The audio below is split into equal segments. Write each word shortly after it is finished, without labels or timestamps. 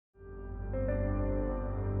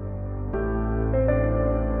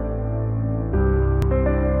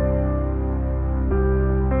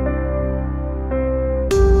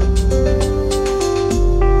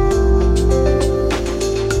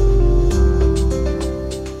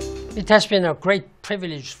It has been a great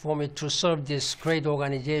privilege for me to serve this great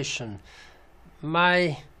organization.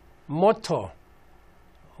 My motto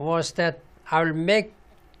was that I will make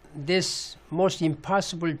this most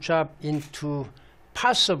impossible job into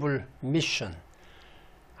possible mission.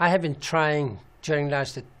 I have been trying during the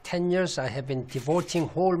last 10 years. I have been devoting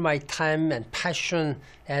all my time and passion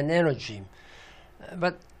and energy.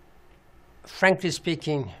 But frankly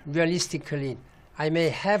speaking, realistically, I may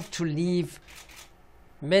have to leave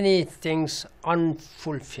many things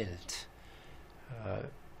unfulfilled.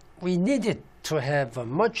 We needed to have a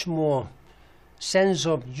much more sense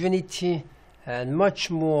of unity and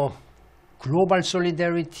much more global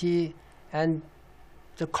solidarity and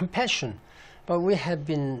the compassion. But we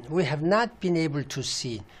have not been able to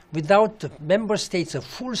see. Without the member states'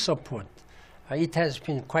 full support, it has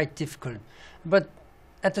been quite difficult. But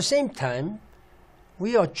at the same time,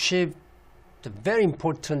 we achieved the very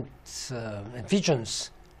important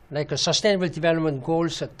visions, like Sustainable Development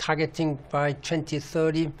Goals targeting by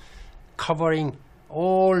 2030, covering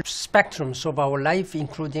all spectrums of our life,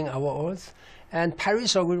 including our Earth, and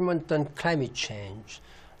Paris Agreement on climate change.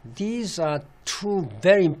 These are two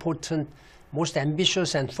very important, most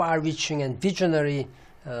ambitious and far-reaching and visionary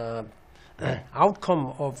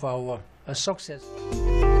outcome of our success.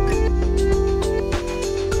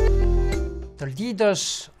 The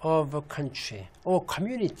leaders of a country or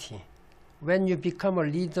community, when you become a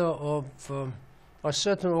leader of a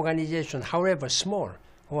certain organization, however small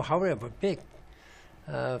or however big,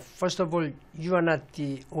 first of all, you are not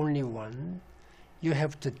the only one. You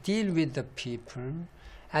have to deal with the people,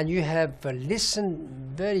 and you have listened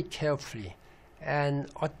very carefully and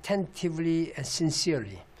attentively and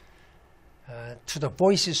sincerely to the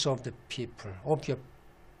voices of the people, of your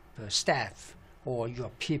staff or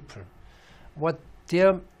your people, what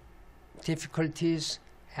their difficulties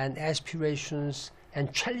and aspirations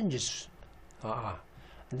and challenges are.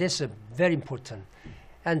 This is very important.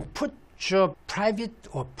 And put your private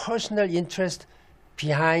or personal interest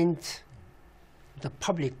behind the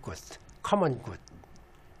public good, common good.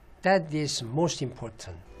 That is most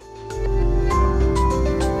important.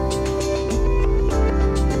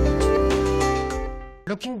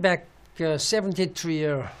 Looking back 72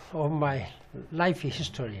 years of my life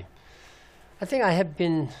history, I think I have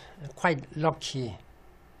been quite lucky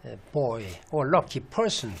boy or lucky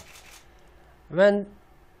person. When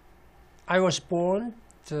I was born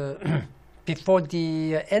before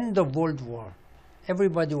the end of World War,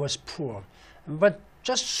 everybody was poor. But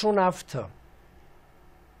just soon after,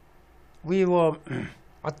 we were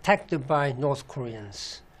attacked by North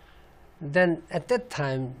Koreans. Then at that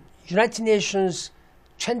time, United Nations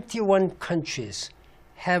 21 countries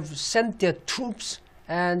have sent their troops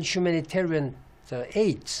and humanitarian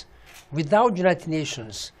aids. Without United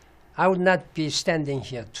Nations, I would not be standing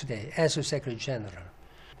here today as a Secretary General.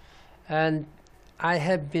 And I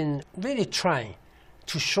have been really trying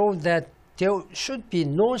to show that there should be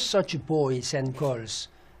no such boys and girls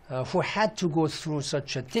who had to go through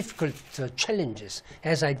such difficult challenges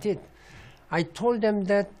as I did. I told them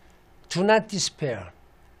that do not despair.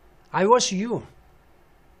 I was you,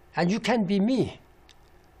 and you can be me.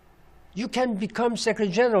 You can become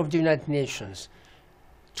Secretary General of the United Nations.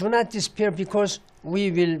 Do not despair, because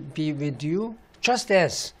we will be with you, just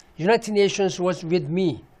as United Nations was with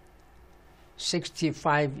me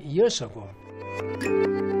 65 years ago.